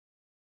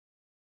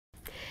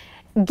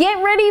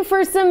Get ready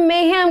for some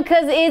mayhem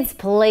because it's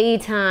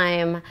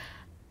playtime.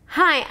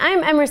 Hi,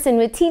 I'm Emerson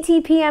with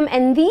TTPM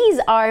and these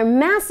are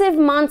massive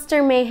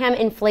Monster Mayhem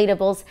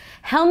inflatables,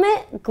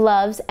 helmet,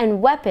 gloves, and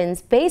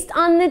weapons based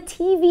on the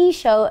TV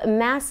show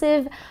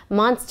Massive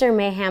Monster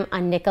Mayhem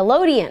on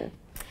Nickelodeon.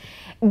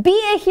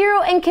 Be a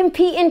hero and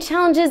compete in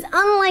challenges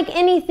unlike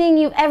anything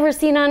you've ever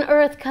seen on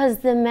Earth because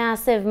the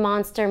Massive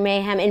Monster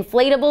Mayhem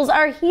inflatables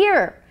are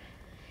here.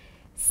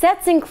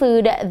 Sets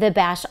include the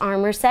Bash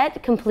Armor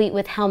set, complete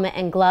with helmet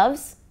and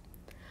gloves.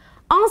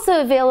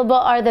 Also available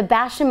are the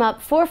Bash 'em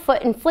Up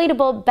 4-foot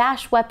Inflatable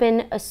Bash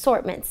Weapon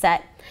Assortment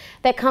set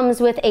that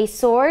comes with a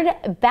sword,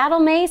 battle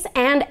mace,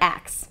 and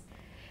axe.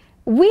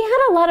 We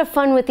had a lot of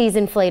fun with these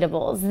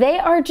inflatables. They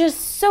are just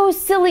so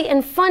silly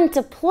and fun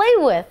to play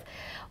with.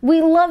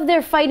 We love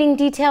their fighting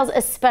details,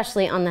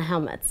 especially on the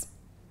helmets.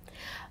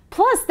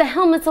 Plus, the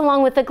helmets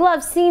along with the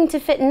gloves seem to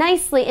fit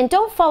nicely and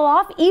don't fall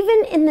off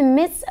even in the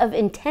midst of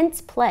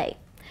intense play.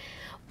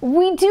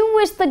 We do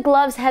wish the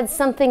gloves had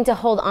something to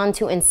hold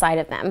onto inside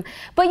of them,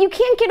 but you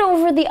can't get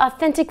over the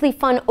authentically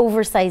fun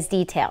oversized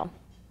detail.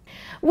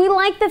 We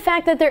like the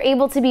fact that they're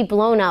able to be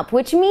blown up,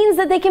 which means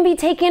that they can be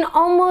taken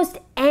almost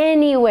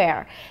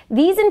anywhere.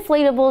 These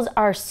inflatables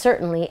are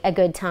certainly a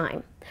good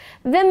time.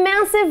 The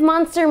Massive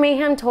Monster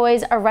Mayhem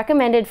toys are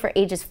recommended for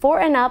ages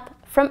 4 and up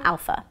from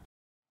Alpha.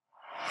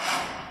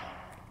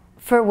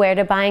 For where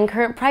to buy and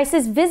current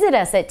prices, visit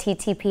us at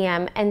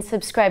TTPM and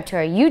subscribe to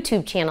our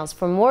YouTube channels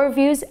for more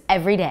reviews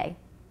every day.